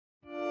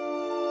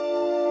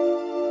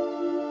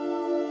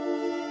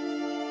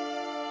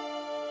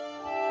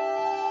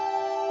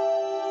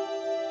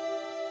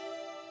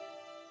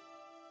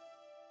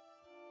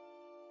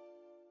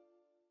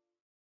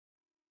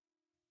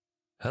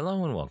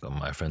Hello and welcome,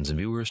 my friends and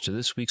viewers, to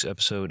this week's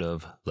episode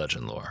of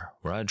Legendlore,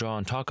 where I draw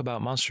and talk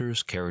about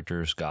monsters,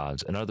 characters,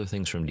 gods, and other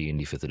things from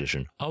D&D 5th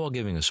edition, all while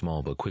giving a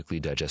small but quickly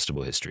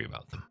digestible history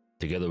about them.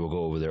 Together we'll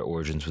go over their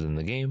origins within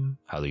the game,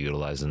 how they're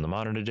utilized in the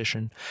modern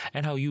edition,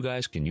 and how you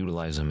guys can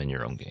utilize them in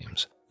your own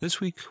games. This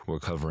week, we're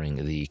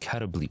covering the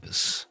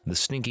Catoblepas, the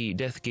stinky,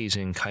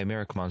 death-gazing,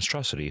 chimeric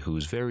monstrosity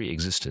whose very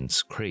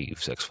existence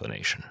craves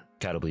explanation.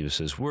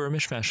 Catoblepases were a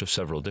mishmash of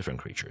several different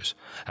creatures,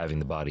 having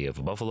the body of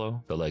a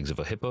buffalo, the legs of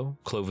a hippo,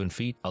 cloven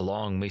feet, a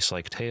long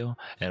mace-like tail,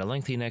 and a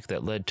lengthy neck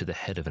that led to the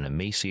head of an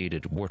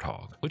emaciated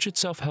warthog, which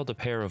itself held a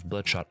pair of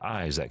bloodshot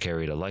eyes that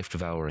carried a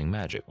life-devouring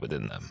magic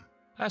within them.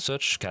 As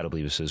such,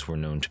 Catoblepases were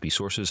known to be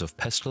sources of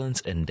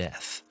pestilence and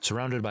death,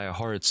 surrounded by a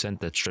horrid scent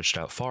that stretched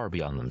out far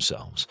beyond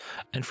themselves,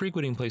 and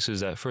frequenting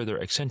places that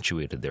further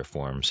accentuated their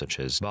forms such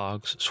as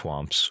bogs,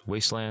 swamps,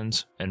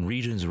 wastelands, and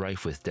regions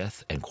rife with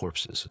death and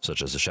corpses,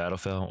 such as the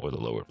Shadowfell or the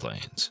lower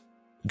plains.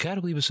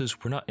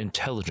 Catoblepases were not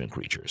intelligent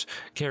creatures,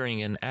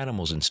 carrying an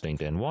animal's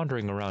instinct and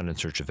wandering around in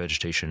search of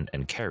vegetation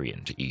and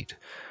carrion to eat.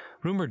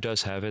 Rumor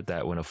does have it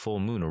that when a full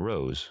moon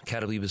arose,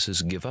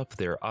 Catoblepases give up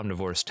their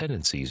omnivorous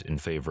tendencies in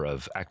favor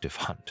of active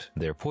hunt,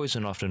 their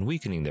poison often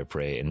weakening their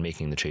prey and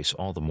making the chase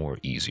all the more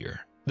easier.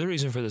 The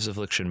reason for this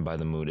affliction by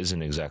the moon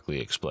isn't exactly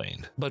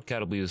explained, but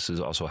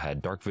Catoblepases also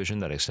had dark vision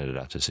that extended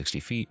out to 60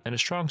 feet and a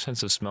strong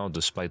sense of smell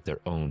despite their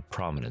own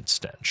prominent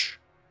stench.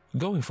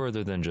 Going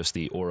further than just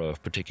the aura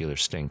of particular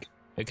stink,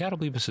 a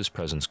Catoblepas'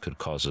 presence could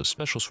cause a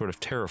special sort of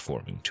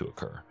terraforming to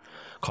occur,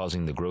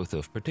 causing the growth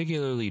of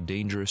particularly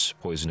dangerous,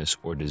 poisonous,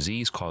 or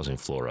disease-causing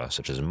flora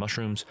such as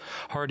mushrooms,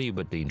 hardy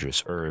but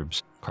dangerous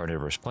herbs,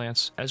 carnivorous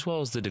plants, as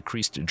well as the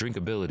decreased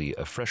drinkability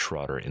of fresh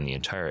water in the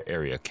entire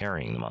area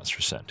carrying the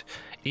monster scent,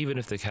 even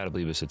if the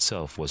Catoblepas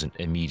itself wasn't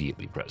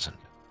immediately present.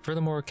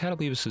 Furthermore,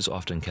 Catoblepases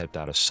often kept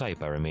out of sight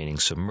by remaining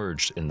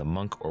submerged in the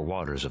muck or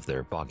waters of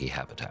their boggy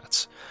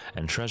habitats,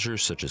 and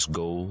treasures such as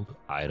gold,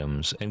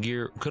 items, and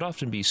gear could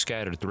often be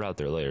scattered throughout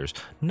their lairs,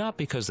 not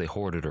because they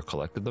hoarded or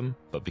collected them,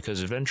 but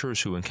because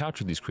adventurers who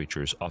encountered these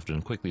creatures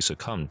often quickly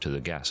succumbed to the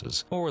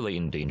gases or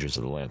latent dangers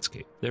of the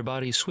landscape, their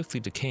bodies swiftly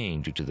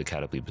decaying due to the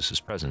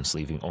Catoblepas' presence,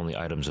 leaving only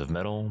items of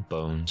metal,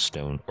 bone,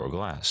 stone, or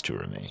glass to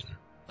remain.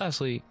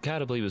 Lastly,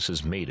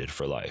 Catoblepases mated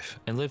for life,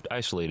 and lived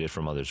isolated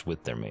from others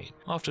with their mate,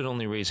 often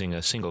only raising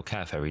a single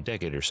calf every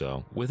decade or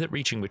so, with it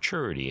reaching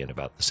maturity at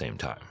about the same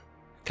time.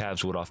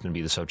 Calves would often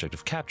be the subject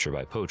of capture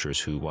by poachers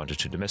who wanted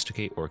to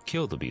domesticate or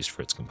kill the beast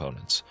for its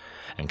components,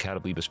 and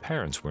Catoblepas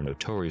parents were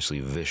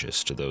notoriously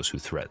vicious to those who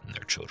threatened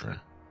their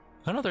children.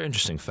 Another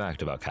interesting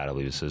fact about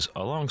Catoblepases,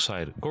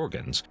 alongside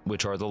gorgons,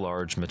 which are the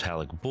large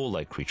metallic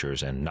bull-like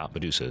creatures and not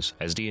medusas,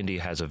 as D&D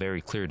has a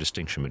very clear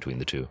distinction between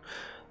the two,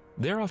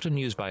 they're often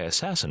used by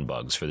assassin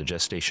bugs for the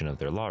gestation of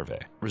their larvae,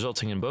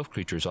 resulting in both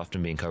creatures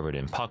often being covered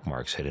in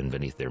pockmarks hidden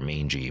beneath their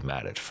mangy,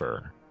 matted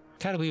fur.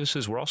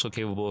 Catoblepases were also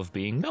capable of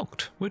being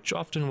milked, which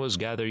often was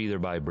gathered either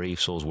by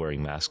brave souls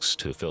wearing masks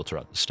to filter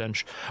out the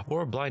stench,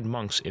 or blind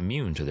monks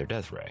immune to their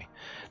death ray.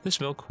 This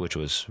milk, which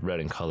was red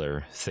in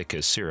color, thick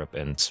as syrup,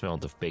 and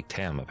smelled of baked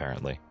ham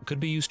apparently,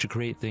 could be used to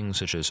create things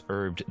such as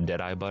herbed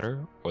deadeye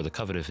butter, or the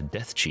coveted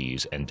death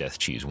cheese and death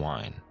cheese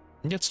wine.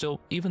 Yet still,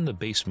 even the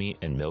base meat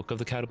and milk of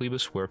the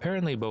Catoblepas were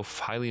apparently both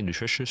highly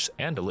nutritious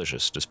and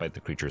delicious despite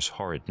the creature's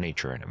horrid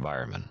nature and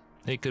environment.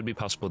 It could be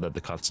possible that the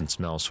constant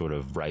smell sort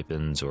of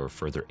ripens or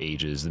further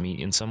ages the meat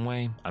in some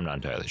way, I'm not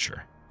entirely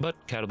sure. But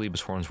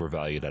Catoblepas horns were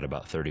valued at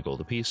about 30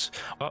 gold apiece,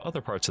 while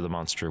other parts of the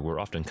monster were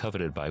often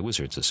coveted by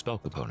wizards as spell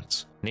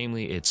components,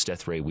 namely its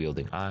death ray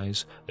wielding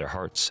eyes, their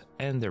hearts,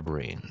 and their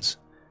brains.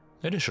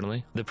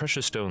 Additionally, the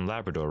precious stone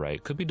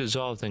labradorite could be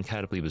dissolved in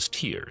Catoblepas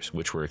tears,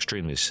 which were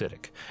extremely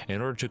acidic,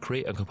 in order to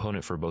create a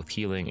component for both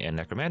healing and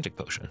necromantic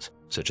potions,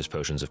 such as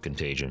potions of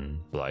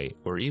contagion, blight,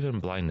 or even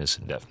blindness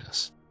and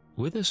deafness.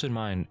 With this in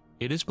mind,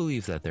 it is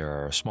believed that there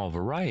are a small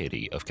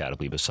variety of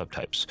Catoblepas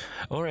subtypes,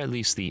 or at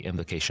least the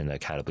implication that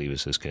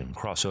Catoblepases can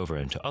cross over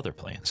into other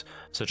planes,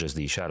 such as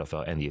the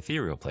Shadowfell and the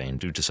Ethereal plane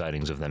due to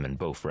sightings of them in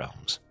both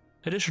realms.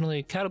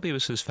 Additionally,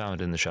 Catoblepases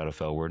found in the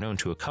Shadowfell were known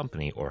to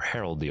accompany or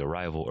herald the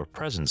arrival or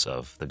presence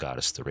of the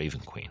goddess the Raven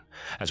Queen,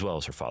 as well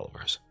as her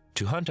followers.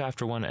 To hunt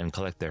after one and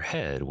collect their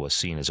head was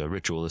seen as a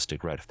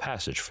ritualistic rite of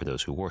passage for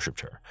those who worshipped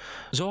her,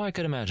 so I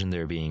could imagine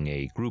there being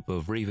a group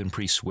of raven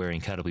priests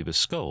wearing Catoblepas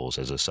skulls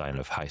as a sign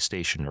of high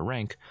station or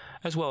rank,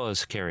 as well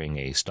as carrying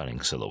a stunning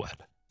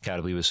silhouette.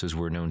 Catoblepases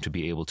were known to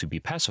be able to be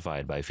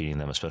pacified by feeding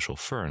them a special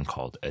fern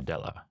called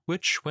Adela,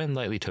 which, when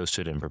lightly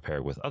toasted and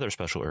prepared with other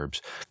special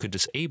herbs, could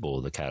disable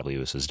the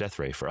Catoblepas' death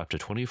ray for up to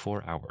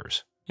 24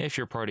 hours. If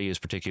your party is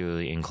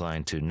particularly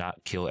inclined to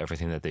not kill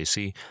everything that they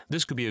see,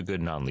 this could be a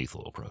good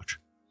non-lethal approach.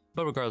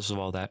 But regardless of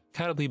all that,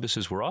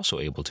 Catoblepases were also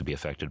able to be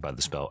affected by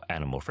the spell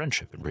Animal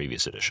Friendship in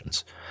previous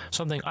editions,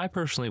 something I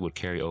personally would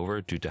carry over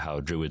due to how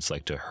druids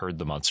like to herd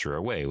the monster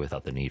away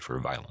without the need for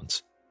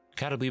violence.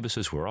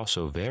 Catoblepases were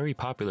also very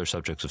popular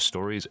subjects of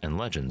stories and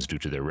legends due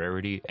to their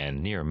rarity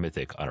and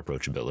near-mythic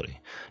unapproachability,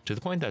 to the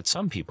point that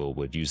some people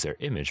would use their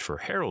image for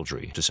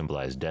heraldry to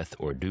symbolize death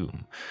or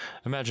doom.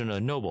 Imagine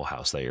a noble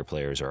house that your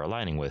players are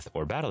aligning with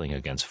or battling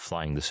against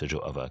flying the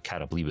sigil of a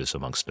Catoblepas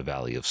amongst a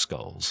valley of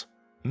skulls.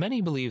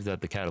 Many believe that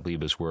the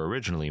Catoblepas were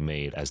originally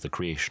made as the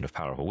creation of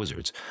powerful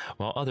wizards,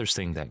 while others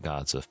think that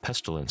gods of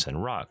pestilence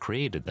and rot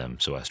created them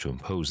so as to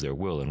impose their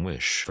will and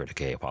wish for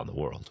decay upon the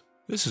world.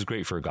 This is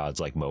great for gods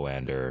like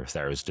Moander,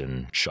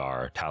 Tharisdan,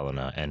 Shar,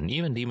 Talana, and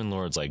even demon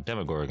lords like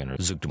Demogorgon or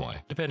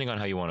Zugdemoy, depending on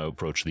how you want to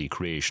approach the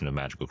creation of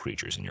magical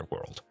creatures in your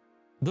world.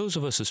 Those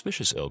of a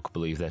suspicious ilk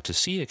believe that to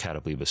see a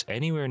Catoblepas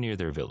anywhere near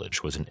their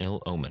village was an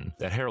ill omen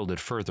that heralded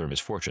further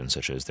misfortune,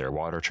 such as their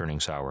water turning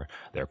sour,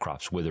 their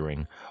crops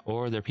withering,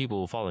 or their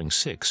people falling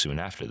sick soon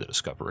after the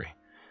discovery.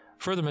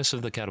 Further myths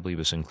of the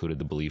Catoblepas included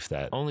the belief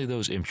that only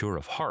those impure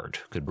of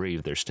heart could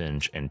brave their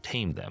stench and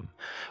tame them,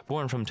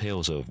 born from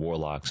tales of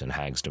warlocks and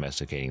hags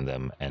domesticating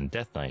them and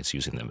death knights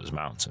using them as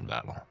mounts in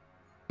battle.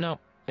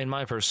 Now, in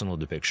my personal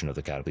depiction of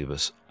the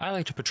Catoblepas, I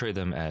like to portray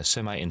them as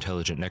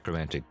semi-intelligent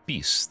necromantic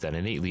beasts that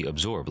innately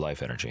absorb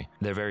life energy,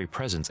 their very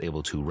presence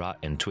able to rot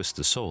and twist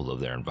the soul of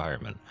their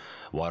environment.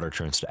 Water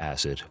turns to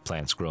acid,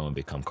 plants grow and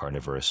become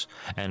carnivorous,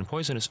 and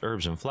poisonous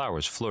herbs and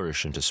flowers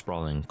flourish into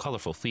sprawling,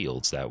 colorful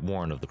fields that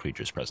warn of the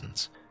creature's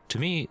presence. To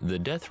me, the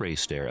death ray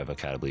stare of a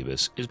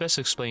Catoblepas is best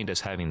explained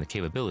as having the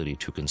capability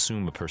to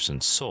consume a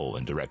person's soul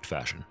in direct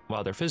fashion,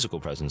 while their physical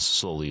presence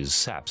slowly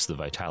saps the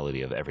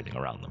vitality of everything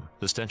around them.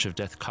 The stench of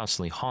death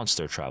constantly haunts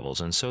their travels,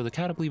 and so the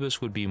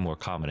Catoblepas would be more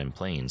common in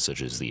planes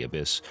such as the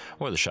Abyss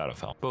or the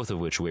Shadowfell, both of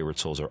which wayward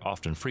souls are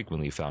often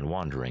frequently found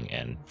wandering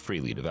and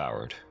freely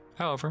devoured.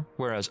 However,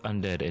 whereas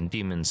undead and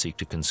demons seek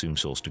to consume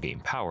souls to gain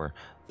power,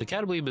 the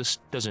Catoblepas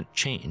doesn't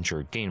change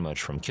or gain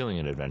much from killing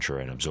an adventurer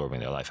and absorbing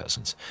their life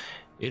essence.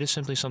 It is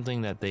simply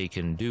something that they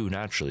can do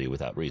naturally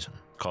without reason.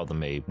 Call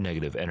them a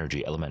negative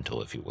energy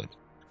elemental, if you would.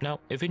 Now,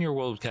 if in your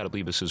world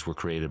Catoblepases were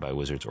created by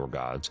wizards or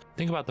gods,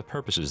 think about the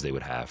purposes they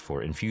would have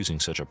for infusing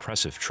such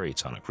oppressive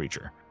traits on a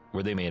creature.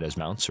 Were they made as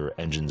mounts or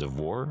engines of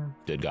war?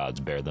 Did gods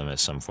bear them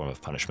as some form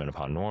of punishment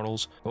upon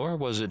mortals? Or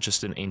was it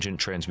just an ancient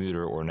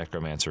transmuter or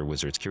necromancer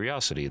wizard's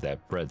curiosity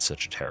that bred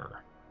such a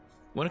terror?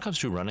 When it comes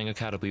to running a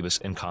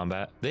Catoblepas in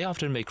combat, they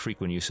often make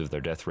frequent use of their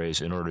death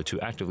rays in order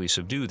to actively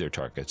subdue their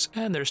targets,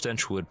 and their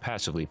stench would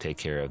passively take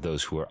care of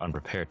those who are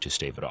unprepared to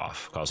stave it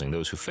off, causing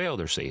those who fail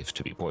their saves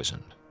to be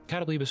poisoned.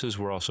 Catoblepases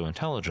were also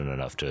intelligent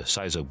enough to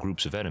size up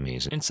groups of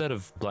enemies instead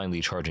of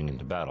blindly charging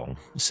into battle,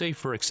 save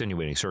for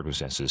extenuating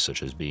circumstances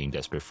such as being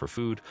desperate for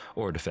food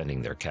or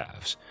defending their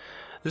calves.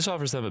 This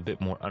offers them a bit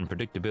more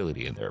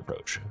unpredictability in their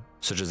approach,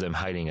 such as them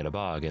hiding in a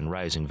bog and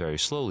rising very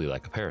slowly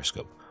like a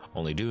periscope,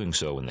 only doing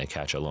so when they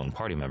catch a lone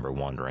party member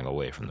wandering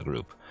away from the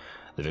group.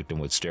 The victim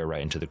would stare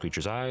right into the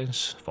creature's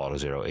eyes, fall to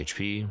 0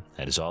 HP,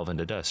 and dissolve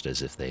into dust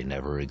as if they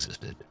never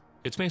existed.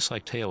 Its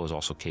mace-like tail is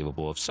also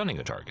capable of stunning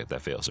a target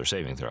that fails their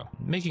saving throw,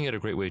 making it a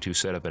great way to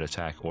set up an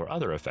attack or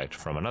other effect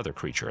from another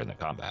creature in the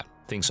combat.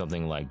 Think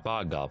something like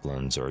bog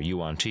goblins or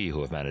yuan-ti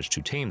who have managed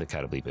to tame the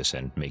Catoblepas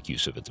and make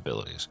use of its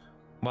abilities.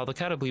 While the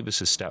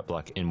Catoblepas' stat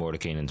block in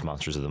Mordekainen's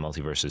Monsters of the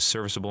Multiverse is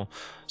serviceable,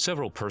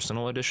 several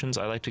personal additions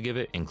I like to give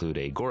it include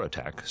a gore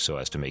attack, so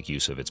as to make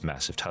use of its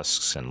massive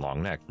tusks and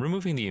long neck,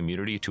 removing the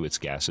immunity to its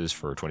gases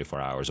for 24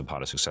 hours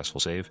upon a successful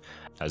save,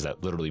 as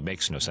that literally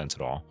makes no sense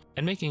at all,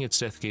 and making its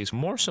death gaze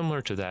more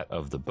similar to that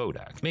of the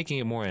Bodak, making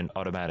it more an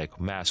automatic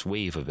mass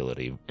wave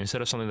ability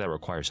instead of something that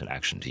requires an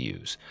action to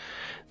use.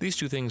 These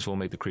two things will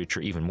make the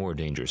creature even more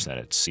dangerous than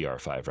its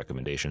CR5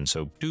 recommendation,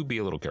 so do be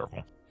a little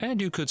careful. And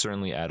you could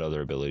certainly add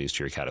other abilities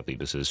to your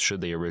Catoblepases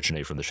should they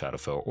originate from the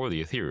Shadowfell or the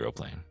Ethereal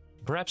plane.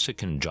 Perhaps it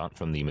can jaunt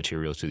from the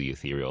material to the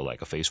ethereal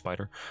like a face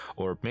spider,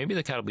 or maybe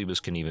the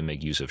Catoblepas can even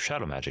make use of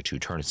shadow magic to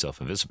turn itself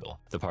invisible,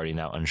 the party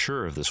now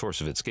unsure of the source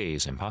of its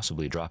gaze and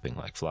possibly dropping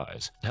like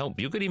flies. Hell,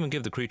 you could even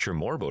give the creature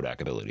more Bodak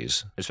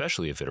abilities,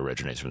 especially if it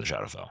originates from the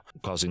Shadowfell,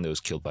 causing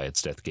those killed by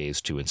its death gaze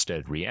to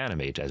instead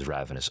reanimate as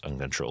ravenous,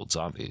 uncontrolled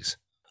zombies.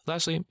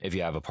 Lastly, if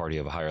you have a party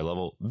of a higher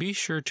level, be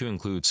sure to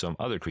include some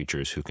other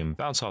creatures who can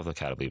bounce off the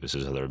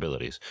Catoblepas' other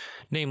abilities,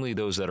 namely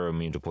those that are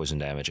immune to poison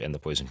damage and the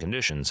poison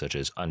condition, such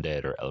as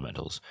undead or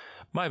elementals.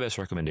 My best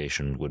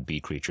recommendation would be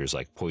creatures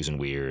like poison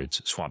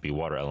weirds, swampy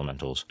water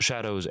elementals,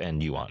 shadows,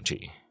 and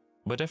yuan-ti.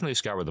 But definitely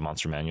scour the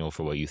monster manual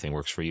for what you think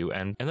works for you,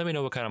 and let me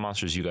know what kind of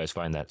monsters you guys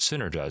find that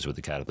synergize with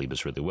the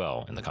Catoblepas really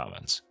well in the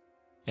comments.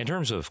 In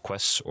terms of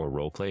quests or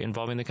roleplay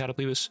involving the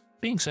Catoblepas,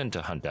 being sent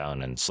to hunt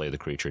down and slay the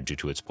creature due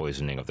to its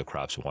poisoning of the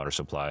crop's water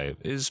supply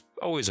is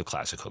always a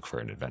classic hook for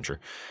an adventure.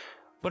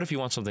 But if you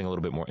want something a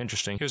little bit more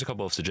interesting, here's a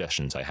couple of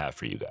suggestions I have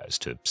for you guys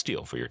to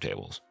steal for your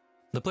tables.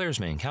 The players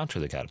may encounter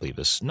the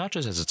Catoblepas not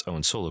just as its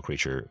own solo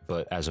creature,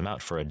 but as a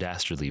mount for a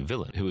dastardly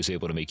villain who is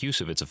able to make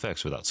use of its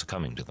effects without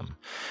succumbing to them.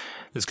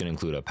 This can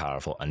include a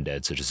powerful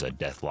undead such as a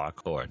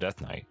Deathlock or a Death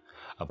Knight,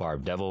 a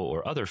barbed devil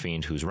or other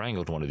fiend who's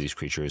wrangled one of these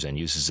creatures and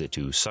uses it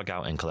to suck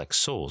out and collect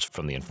souls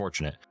from the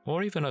unfortunate,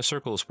 or even a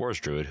Circle of Spores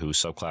druid whose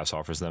subclass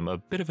offers them a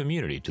bit of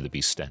immunity to the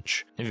beast's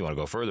stench. If you want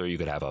to go further, you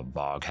could have a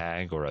bog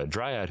hag or a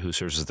dryad who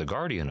serves as the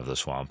guardian of the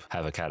swamp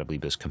have a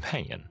Catoblepas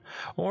companion,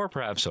 or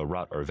perhaps a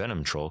rot or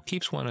venom troll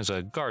keeps one as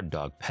a guard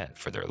dog pet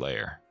for their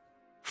lair.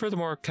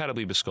 Furthermore,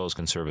 Catoblepas skulls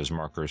can serve as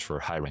markers for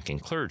high-ranking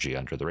clergy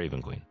under the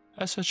Raven Queen.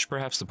 As such,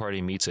 perhaps the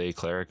party meets a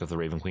cleric of the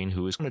Raven Queen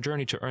who is on a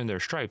journey to earn their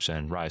stripes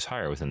and rise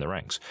higher within the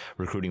ranks,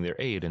 recruiting their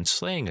aid in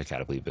slaying a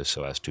Catoblepas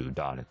so as to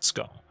don its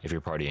skull. If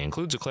your party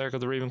includes a cleric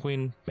of the Raven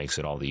Queen, makes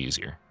it all the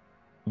easier.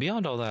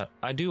 Beyond all that,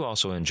 I do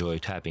also enjoy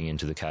tapping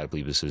into the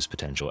Catoblepas'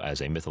 potential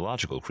as a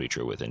mythological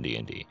creature within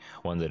D&D,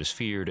 one that is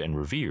feared and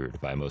revered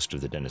by most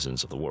of the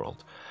denizens of the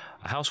world.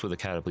 A house with a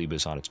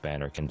Catoblepas on its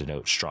banner can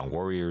denote strong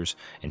warriors,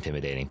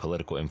 intimidating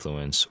political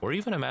influence, or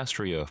even a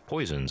mastery of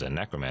poisons and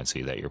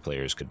necromancy that your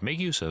players could make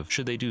use of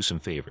should they do some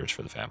favors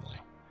for the family.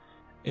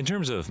 In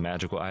terms of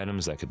magical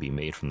items that could be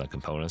made from the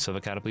components of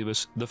a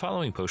Catoblepas, the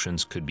following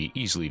potions could be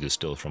easily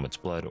distilled from its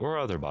blood or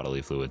other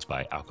bodily fluids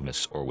by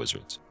alchemists or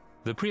wizards.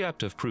 The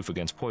preapt of proof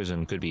against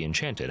poison could be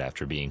enchanted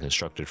after being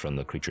constructed from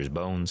the creature's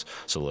bones,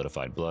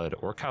 solidified blood,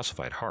 or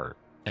calcified heart.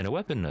 And a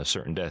weapon of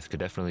certain death could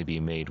definitely be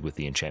made with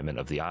the enchantment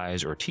of the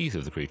eyes or teeth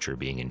of the creature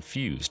being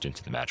infused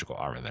into the magical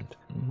armament.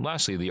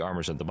 Lastly, the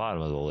armors at the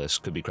bottom of the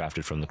list could be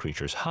crafted from the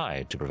creature's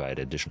hide to provide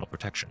additional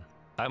protection.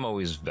 I'm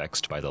always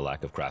vexed by the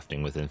lack of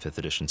crafting within 5th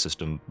edition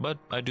system, but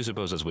I do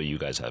suppose that's what you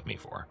guys have me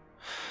for.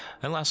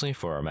 And lastly,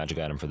 for our magic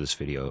item for this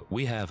video,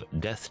 we have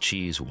Death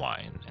Cheese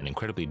Wine, an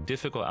incredibly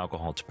difficult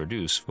alcohol to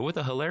produce, but with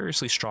a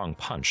hilariously strong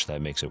punch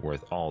that makes it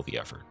worth all the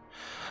effort.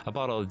 A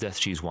bottle of Death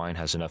Cheese Wine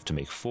has enough to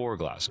make 4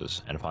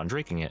 glasses, and upon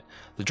drinking it,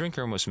 the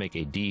drinker must make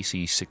a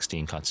DC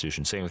 16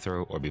 Constitution saving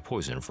throw or be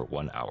poisoned for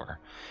 1 hour.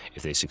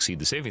 If they succeed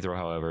the saving throw,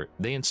 however,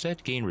 they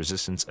instead gain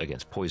resistance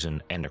against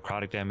poison and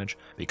necrotic damage,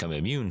 become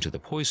immune to the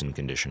poison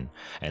condition,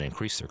 and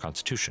increase their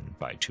Constitution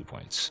by 2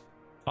 points.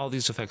 All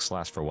these effects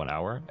last for 1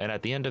 hour, and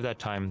at the end of that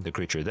time, the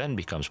creature then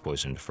becomes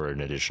poisoned for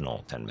an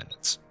additional 10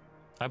 minutes.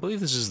 I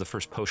believe this is the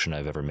first potion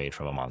I've ever made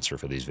from a monster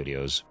for these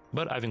videos,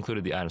 but I've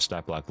included the item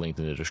stat block linked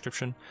in the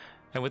description,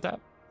 and with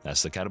that,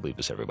 that's the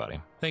Catoblepas,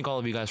 everybody. Thank all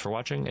of you guys for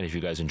watching, and if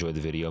you guys enjoyed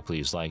the video,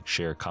 please like,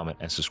 share, comment,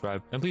 and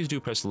subscribe, and please do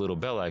press the little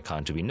bell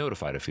icon to be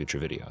notified of future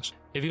videos.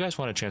 If you guys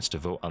want a chance to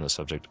vote on the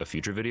subject of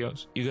future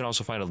videos, you can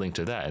also find a link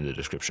to that in the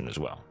description as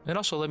well. And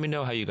also let me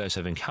know how you guys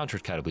have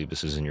encountered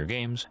Catoblepases in your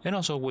games, and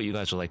also what you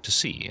guys would like to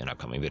see in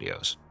upcoming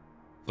videos.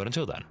 But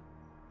until then,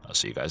 I'll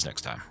see you guys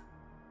next time.